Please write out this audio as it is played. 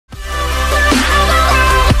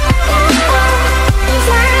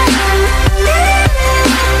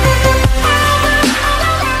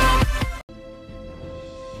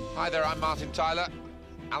Martin Tyler.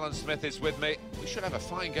 Alan Smith is with me. We should have a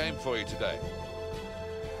fine game for you today.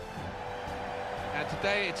 And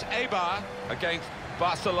today it's Eibar against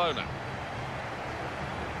Barcelona.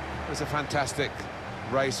 It was a fantastic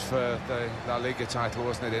race for the La Liga title,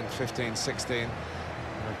 wasn't it, in 15-16? With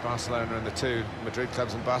Barcelona and the two Madrid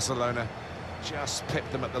clubs, and Barcelona just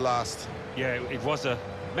pipped them at the last. Yeah, it was a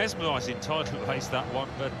mesmerising title race, that one,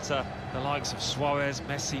 but the likes of Suarez,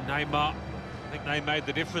 Messi, Neymar, I think they made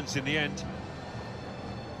the difference in the end.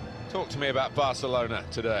 Talk to me about Barcelona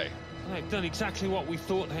today. They've done exactly what we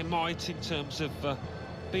thought they might in terms of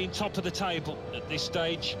being top of the table at this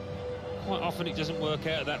stage. Quite often it doesn't work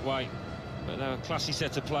out that way, but they're a classy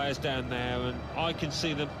set of players down there, and I can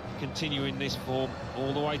see them continuing this form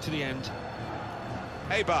all the way to the end.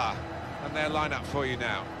 Eibar, and their lineup for you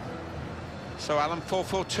now. So, Alan,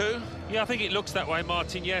 4-4-2? Yeah, I think it looks that way,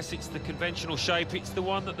 Martin. Yes, it's the conventional shape. It's the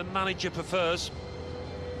one that the manager prefers.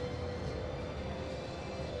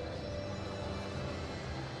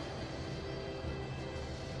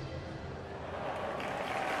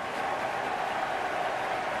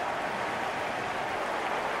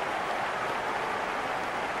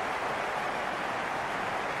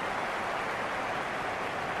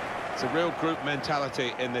 It's a real group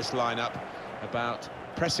mentality in this lineup about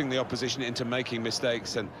pressing the opposition into making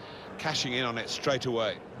mistakes and cashing in on it straight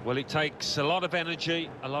away. Well, it takes a lot of energy,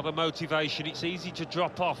 a lot of motivation. It's easy to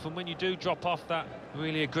drop off, and when you do drop off that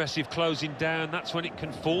really aggressive closing down, that's when it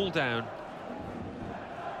can fall down.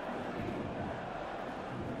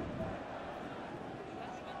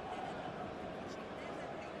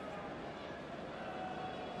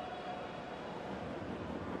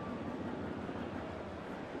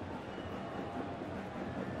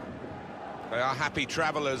 They are happy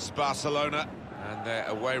travellers, Barcelona, and their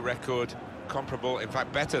away record comparable, in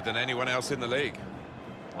fact better than anyone else in the league.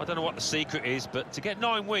 I don't know what the secret is, but to get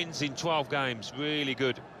 9 wins in 12 games, really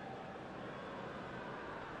good.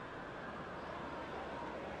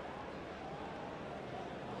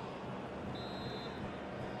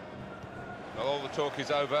 Well, all the talk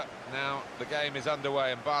is over. Now the game is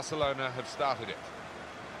underway and Barcelona have started it.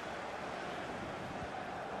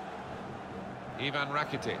 Ivan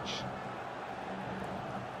Rakitic.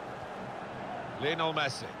 Lionel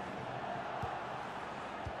Messi.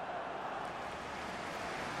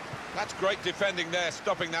 That's great defending there,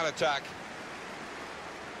 stopping that attack.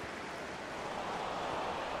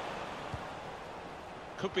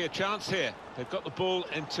 Could be a chance here. They've got the ball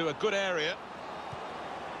into a good area.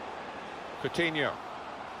 Coutinho.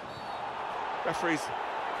 Referee's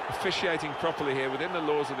officiating properly here within the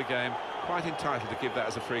laws of the game. Quite entitled to give that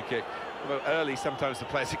as a free kick. Although early, sometimes the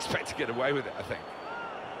players expect to get away with it, I think.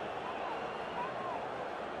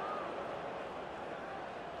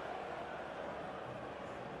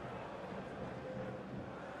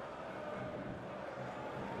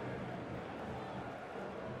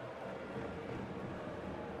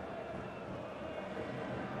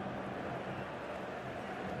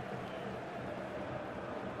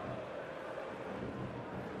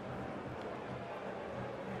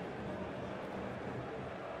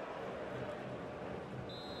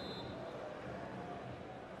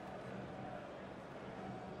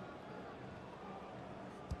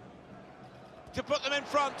 To put them in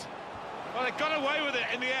front. Well, they got away with it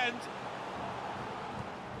in the end.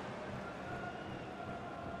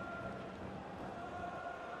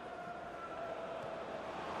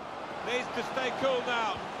 Needs to stay cool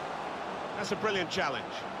now. That's a brilliant challenge.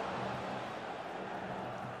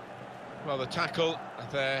 Well, the tackle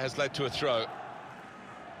there has led to a throw.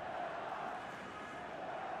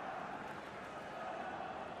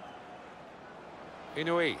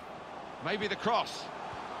 Inouye. Maybe the cross.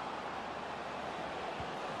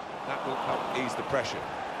 That will help ease the pressure.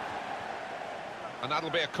 And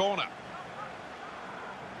that'll be a corner.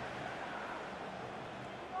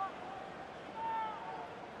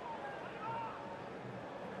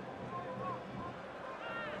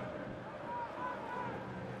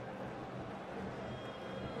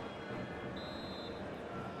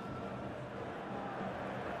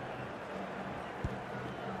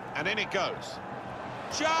 And in it goes.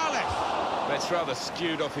 Charlie! That's rather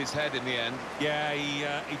skewed off his head in the end. Yeah,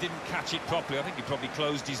 he didn't catch it properly. I think he probably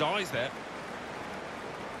closed his eyes there.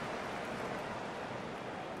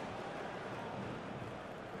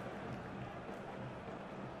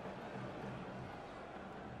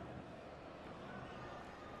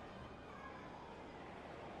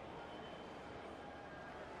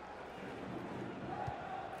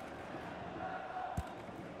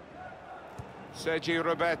 Sergi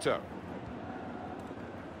Roberto.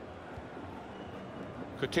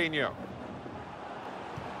 Coutinho.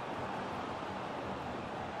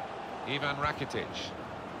 Ivan Rakitic.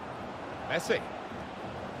 Messi.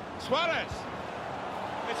 Suarez.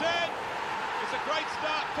 It's in. It's a great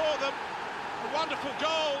start for them. A wonderful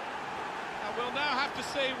goal. And we'll now have to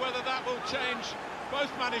see whether that will change both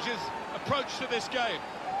managers' approach to this game.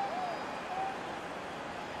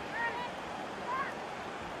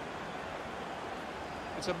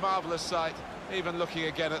 It's a marvellous sight. Even looking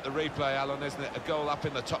again at the replay, Alan, isn't it? A goal up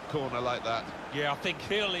in the top corner like that. Yeah, I think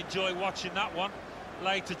he'll enjoy watching that one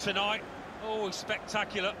later tonight. Oh,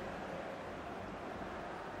 spectacular.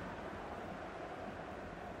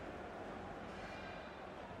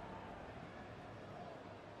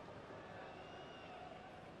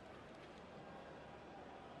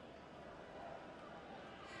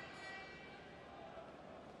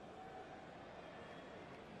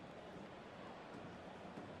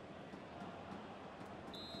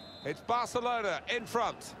 It's Barcelona in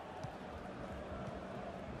front.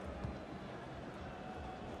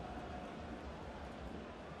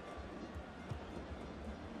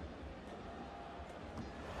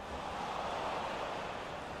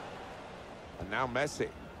 And now Messi.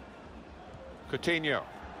 Coutinho.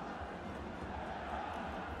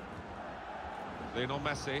 Lionel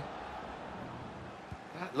Messi.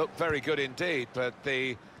 That looked very good indeed, but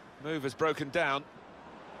the move has broken down.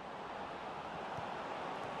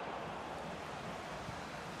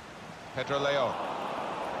 Pedro Leon.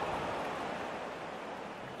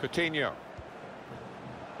 Coutinho.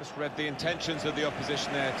 Just read the intentions of the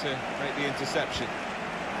opposition there to make the interception.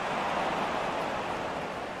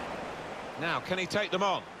 Now, can he take them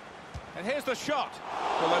on? And here's the shot.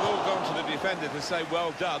 Well, they've all gone to the defender to say,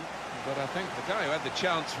 well done. But I think the guy who had the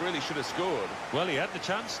chance really should have scored. Well, he had the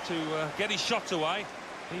chance to get his shot away,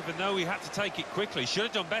 even though he had to take it quickly. Should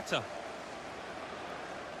have done better.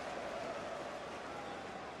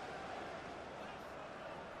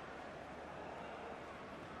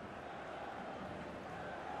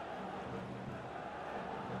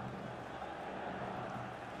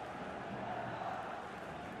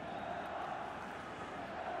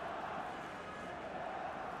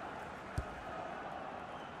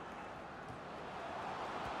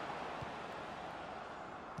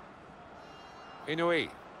 Inui.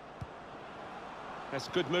 That's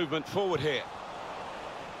good movement forward here.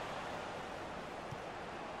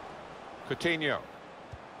 Coutinho.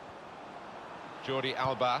 Jordi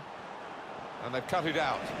Alba. And they've cut it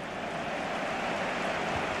out.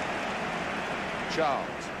 Charles.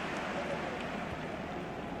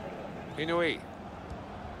 Inui.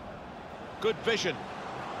 Good vision.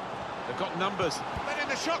 They've got numbers. Letting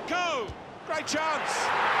the shot go! Great chance!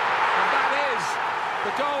 And that is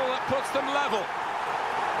the goal that puts them level.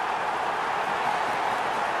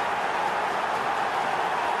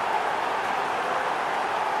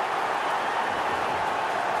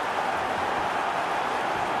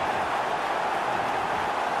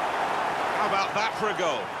 How about that for a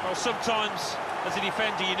goal? Well, sometimes as a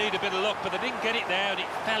defender you need a bit of luck, but they didn't get it there and it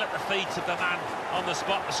fell at the feet of the man on the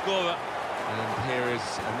spot, the scorer. And here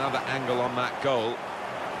is another angle on that goal.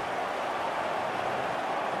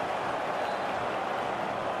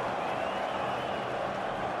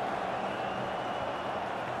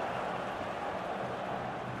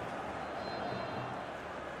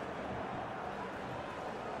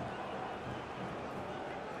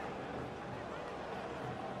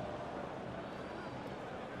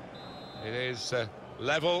 It is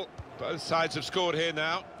level. Both sides have scored here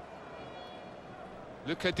now.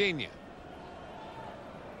 Lucadinha.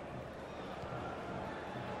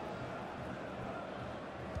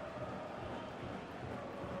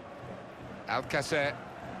 Alcacer.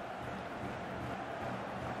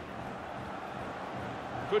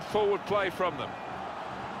 Good forward play from them.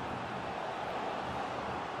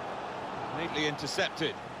 Neatly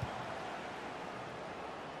intercepted.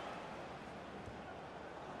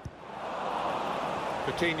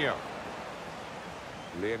 Coutinho.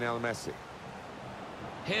 Lionel Messi.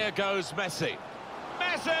 Here goes Messi.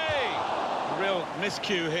 Messi! Real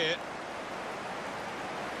miscue here.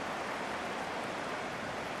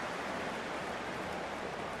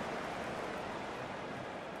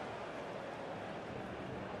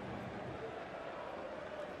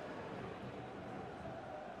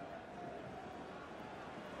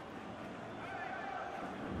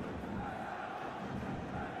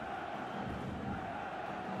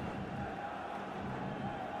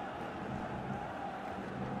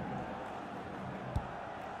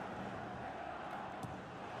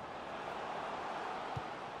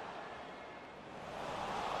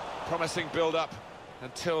 Promising build-up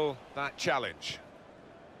until that challenge.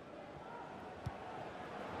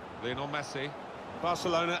 Lionel Messi.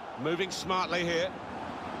 Barcelona moving smartly here.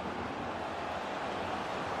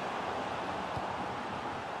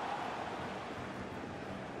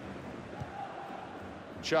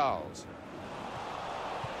 Charles.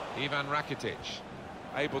 Ivan Rakitic,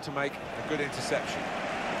 able to make a good interception.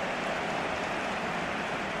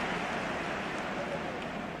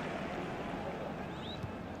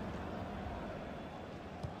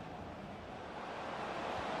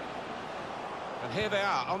 And here they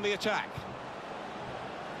are on the attack.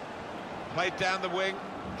 Played down the wing,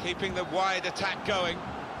 keeping the wide attack going.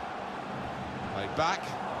 Played back.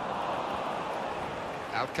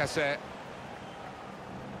 Alcacer.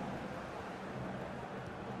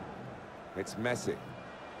 It's Messi.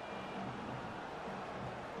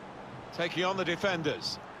 Taking on the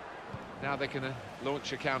defenders. Now they can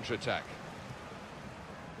launch a counter-attack.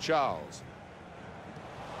 Charles.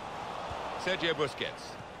 Sergio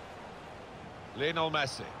Busquets. Lionel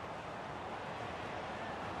Messi.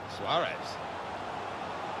 Suarez.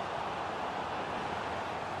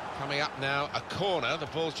 Coming up now, a corner. The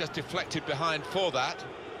ball's just deflected behind for that.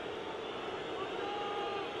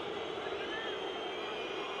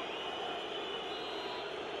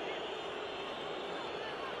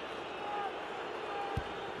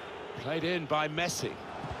 Played in by Messi.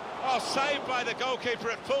 Oh, saved by the goalkeeper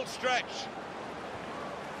at full stretch.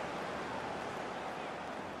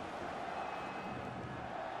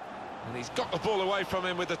 And he's got the ball away from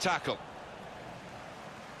him with the tackle.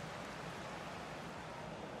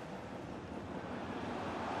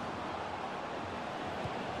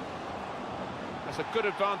 That's a good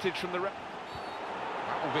advantage from the...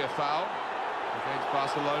 That will be a foul against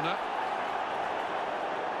Barcelona.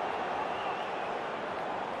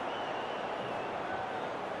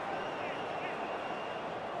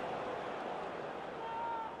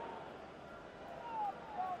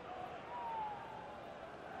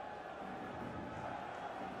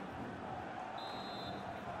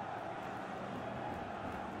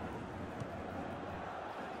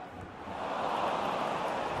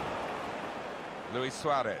 Luis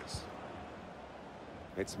Suarez.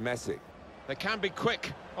 It's Messi. They can be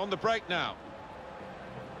quick on the break now.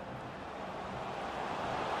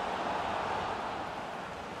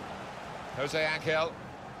 Jose Angel.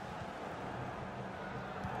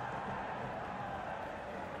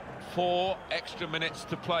 4 extra minutes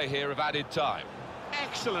to play here of added time.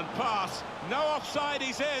 Excellent pass. No offside,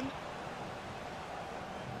 he's in.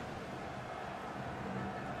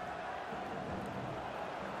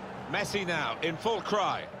 Messi now in full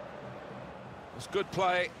cry. It was good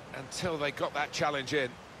play until they got that challenge in.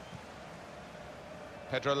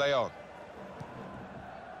 Pedro Leon.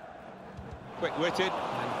 Quick-witted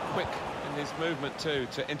and quick in his movement too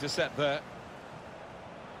to intercept there.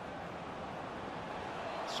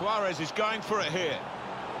 Suarez is going for it here.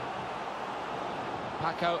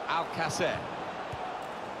 Paco Alcacer.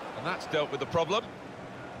 And that's dealt with the problem.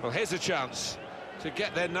 Well, here's a chance to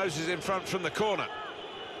get their noses in front from the corner.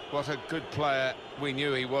 What a good player we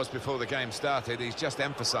knew he was before the game started. He's just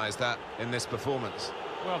emphasised that in this performance.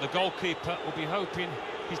 Well, the goalkeeper will be hoping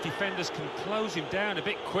his defenders can close him down a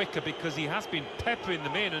bit quicker, because he has been peppering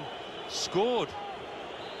them in and scored.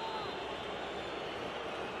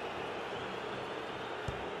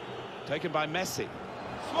 Taken by Messi.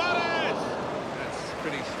 Suarez! That's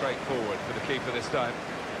pretty straightforward for the keeper this time.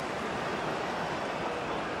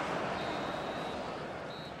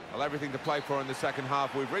 Well, everything to play for in the second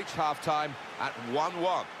half. We've reached half-time at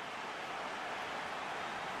 1-1.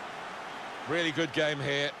 Really good game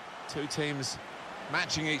here. Two teams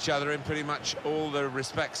matching each other in pretty much all the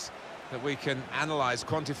respects that we can analyse,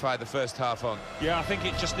 quantify the first half on. Yeah, I think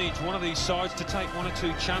it just needs one of these sides to take 1 or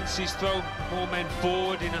 2 chances, throw more men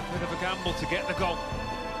forward in a bit of a gamble to get the goal.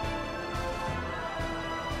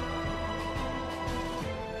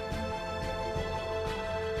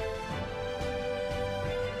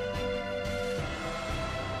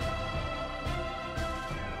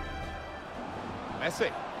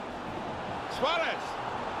 Messi. Suarez.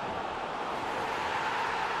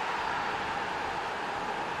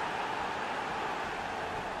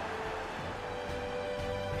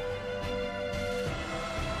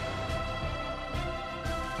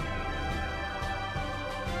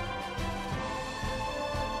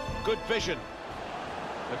 Good vision.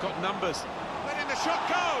 They've got numbers. Letting the shot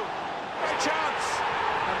go. Great chance.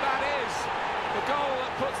 And that is the goal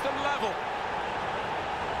that puts them level.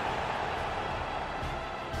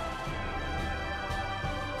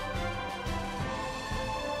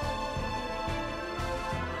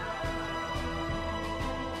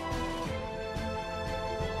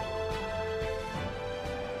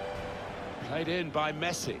 Played in by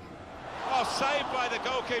Messi. Oh, saved by the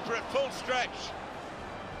goalkeeper at full stretch.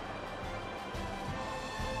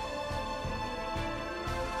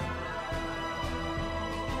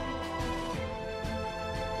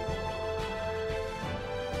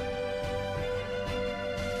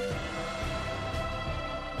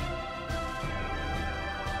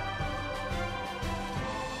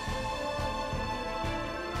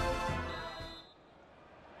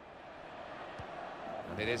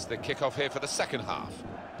 It is the kick-off here for the second half.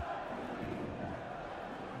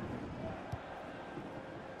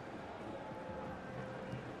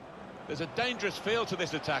 There's a dangerous feel to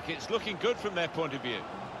this attack. It's looking good from their point of view.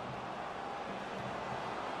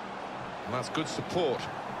 And that's good support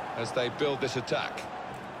as they build this attack.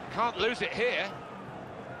 Can't lose it here.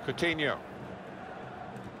 Coutinho.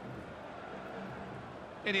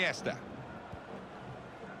 Iniesta.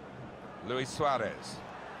 Luis Suarez.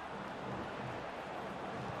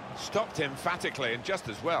 Stopped emphatically and just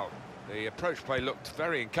as well. The approach play looked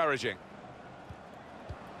very encouraging.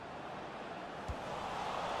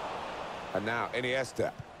 And now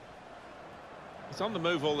Iniesta. He's on the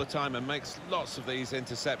move all the time and makes lots of these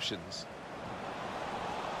interceptions.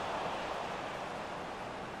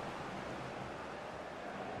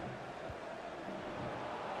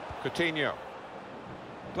 Coutinho.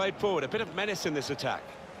 Played forward, a bit of menace in this attack.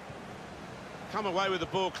 Come away with the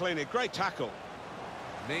ball cleanly, great tackle.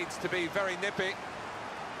 Needs to be very nippy.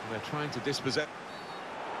 And they're trying to dispossess.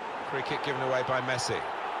 Free kick given away by Messi.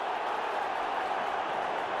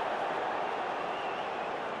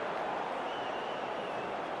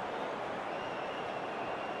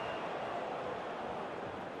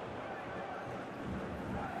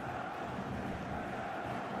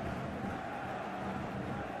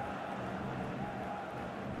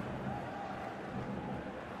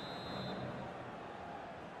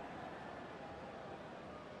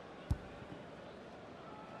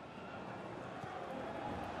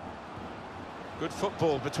 Good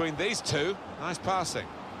football between these two. Nice passing.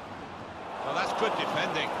 Well, that's good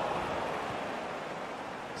defending.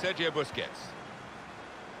 Sergio Busquets.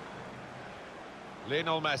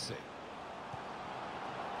 Lionel Messi.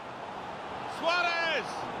 Suarez!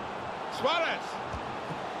 Suarez!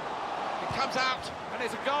 It comes out, and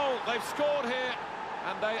it's a goal. They've scored here,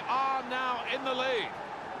 and they are now in the lead.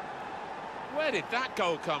 Where did that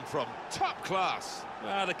goal come from? Top class.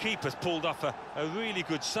 Well, the keeper's pulled off a really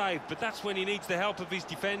good save, but that's when he needs the help of his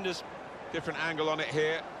defenders. Different angle on it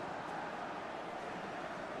here.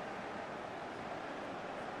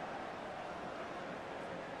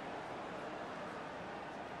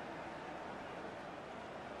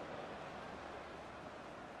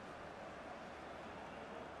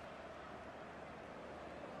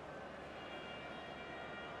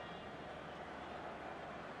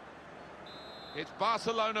 It's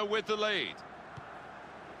Barcelona with the lead.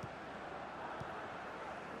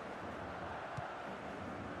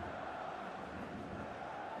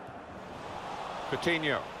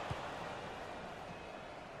 Coutinho.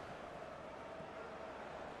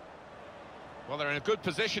 Well, they're in a good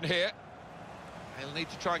position here. They'll need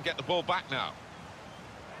to try and get the ball back now.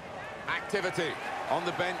 Activity on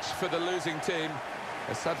the bench for the losing team.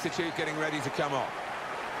 A substitute getting ready to come on.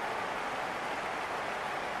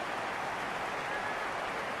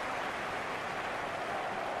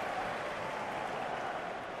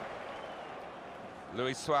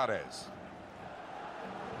 Luis Suarez.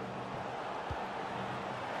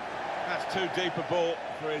 That's too deep a ball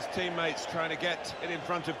for his teammates trying to get it in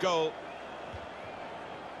front of goal.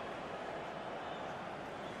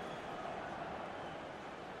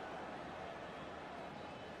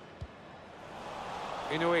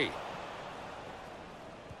 Inui.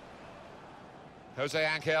 Jose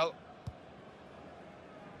Angel.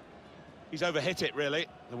 He's overhit it, really.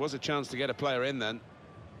 There was a chance to get a player in then.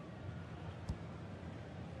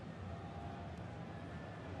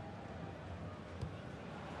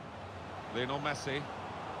 Lionel Messi.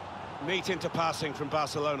 Neat into passing from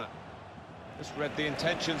Barcelona. Just read the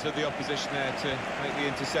intentions of the opposition there to make the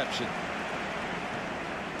interception.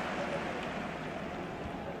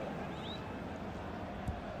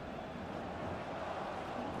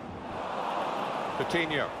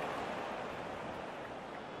 Coutinho.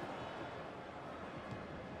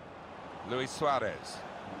 Luis Suarez.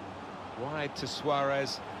 Wide to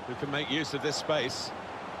Suarez, who can make use of this space.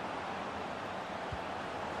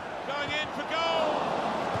 Going in for goal!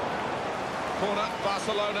 Corner,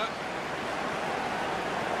 Barcelona.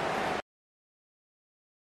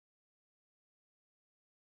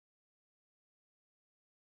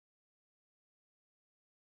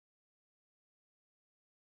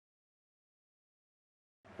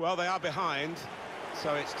 Well, they are behind,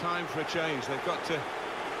 so it's time for a change. They've got to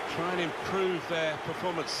try and improve their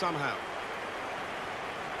performance somehow.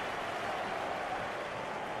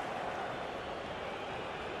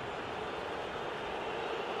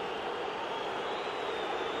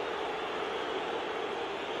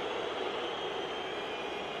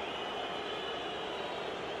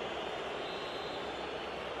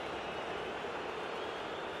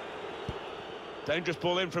 Dangerous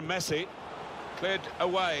ball in from Messi. Cleared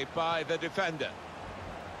away by the defender.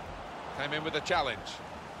 Came in with a challenge.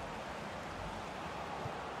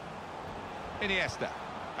 Iniesta.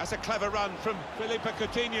 That's a clever run from Felipe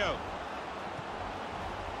Coutinho.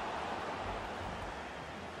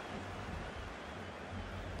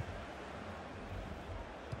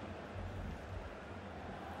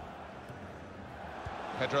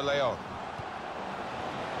 Pedro Leon.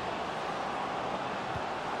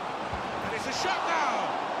 And it's a shot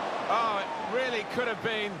now! Oh, it really could have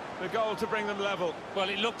been the goal to bring them level. Well,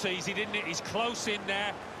 it looked easy, didn't it? He's close in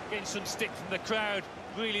there, getting some stick from the crowd.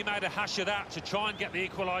 Really made a hash of that to try and get the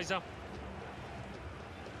equaliser.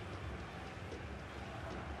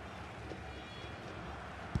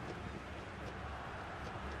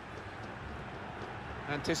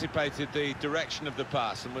 Anticipated the direction of the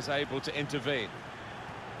pass and was able to intervene.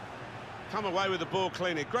 Come away with the ball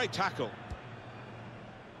cleanly. Great tackle.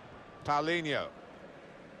 Paulinho.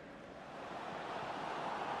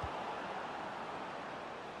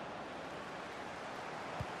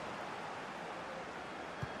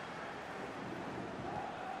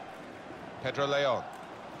 Pedro Leon.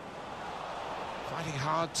 Fighting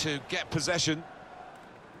hard to get possession.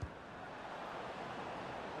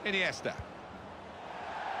 Iniesta.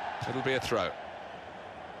 It'll be a throw.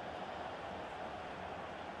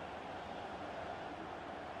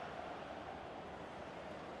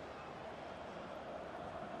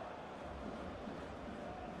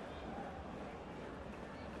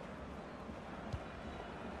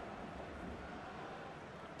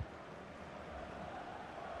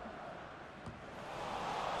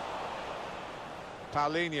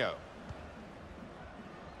 Paulinho.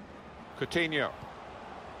 Coutinho.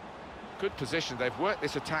 Good position. They've worked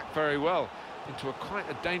this attack very well into quite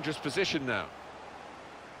a dangerous position now.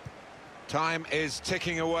 Time is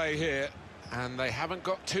ticking away here, and they haven't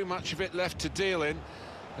got too much of it left to deal in.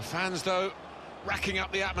 The fans, though, racking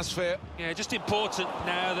up the atmosphere. Yeah, just important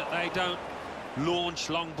now that they don't launch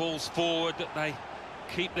long balls forward, that they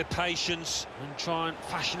keep their patience and try and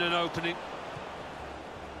fashion an opening.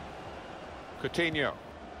 Coutinho.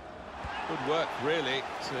 Good work, really,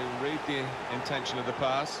 to read the intention of the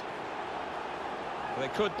pass. They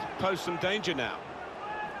could pose some danger now.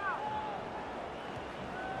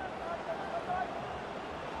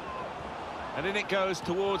 And in it goes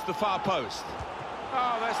towards the far post.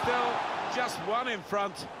 Oh, there's still just one in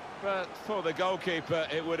front, but for the goalkeeper,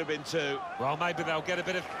 it would have been two. Well, maybe they'll get a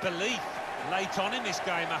bit of belief late on in this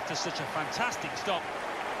game after such a fantastic stop.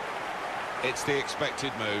 It's the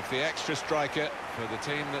expected move, the extra striker for the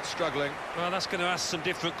team that's struggling. Well, that's going to ask some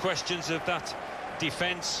different questions of that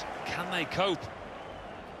defence. Can they cope?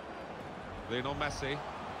 Lionel Messi.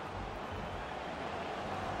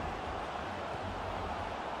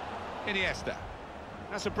 Iniesta.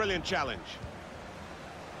 That's a brilliant challenge.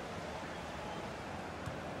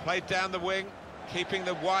 Played down the wing, keeping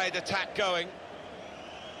the wide attack going.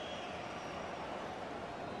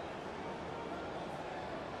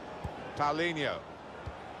 Paulinho.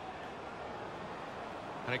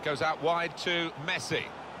 And it goes out wide to Messi.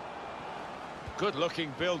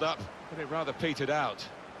 Good-looking build-up, but it rather petered out.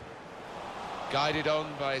 Guided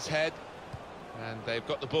on by his head, and they've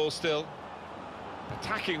got the ball still.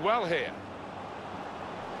 Attacking well here.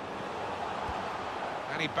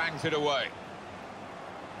 And he bangs it away.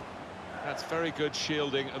 That's very good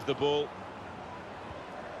shielding of the ball.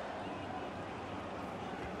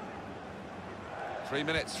 3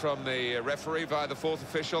 minutes from the referee via the fourth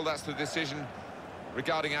official. That's the decision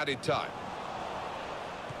regarding added time.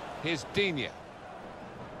 Here's Digne.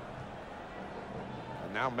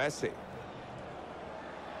 And now Messi.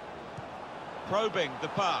 Probing the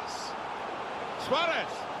pass. Suarez!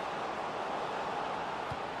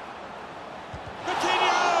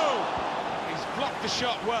 Coutinho! He's blocked the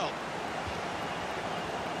shot well.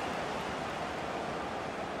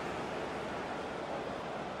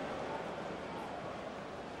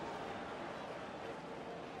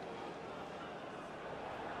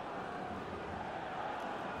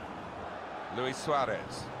 Luis Suarez.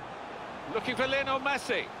 Looking for Lionel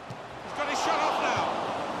Messi. He's got his shot off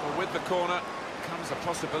now. Well, with the corner comes a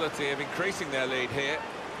possibility of increasing their lead here.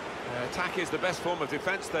 Attack is the best form of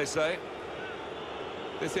defence, they say.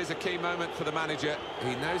 This is a key moment for the manager.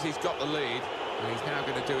 He knows he's got the lead, and he's now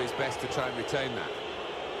going to do his best to try and retain that.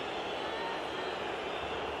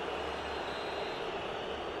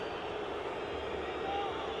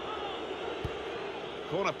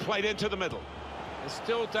 Corner played into the middle. There's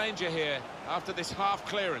still danger here after this half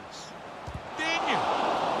clearance. Digne!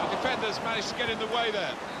 The defenders managed to get in the way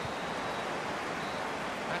there.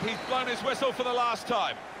 And he's blown his whistle for the last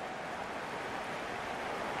time.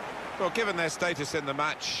 Well, given their status in the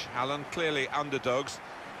match, Alan, clearly underdogs,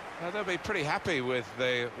 They'll be pretty happy with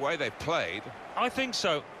the way they played. I think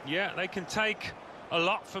so, yeah. They can take a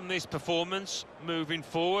lot from this performance moving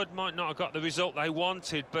forward. Might not have got the result they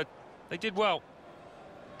wanted, but they did well.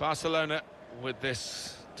 Barcelona, with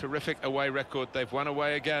this terrific away record, they've won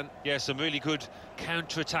away again. Yeah, some really good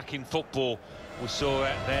counter-attacking football we saw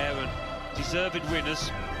out there, and deserved winners.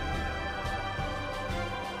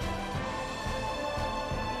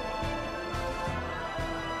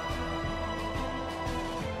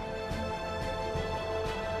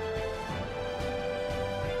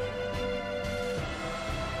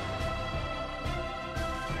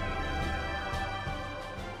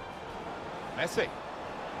 Messi.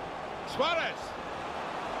 Suarez.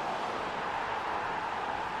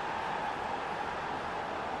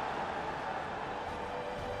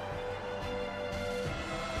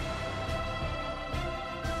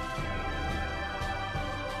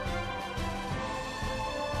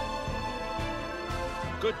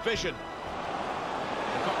 Good vision.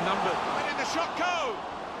 They've got numbers. And in the shot go!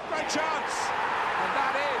 Great chance! And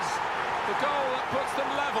that is the goal that puts them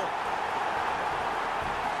level.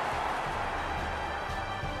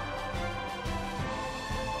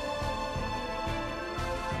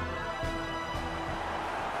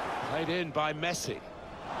 Played in by Messi.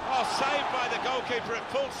 Oh, saved by the goalkeeper at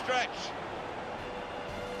full stretch.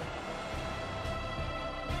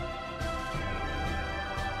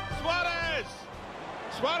 Suarez!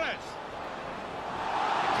 Suarez!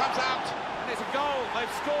 It comes out, and it's a goal.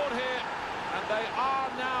 They've scored here, and they are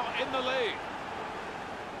now in the lead.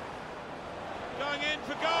 Going in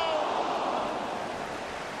for goal!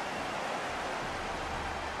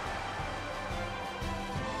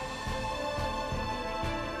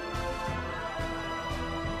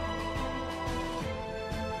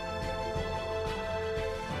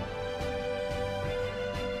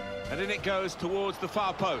 And in it goes towards the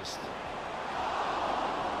far post.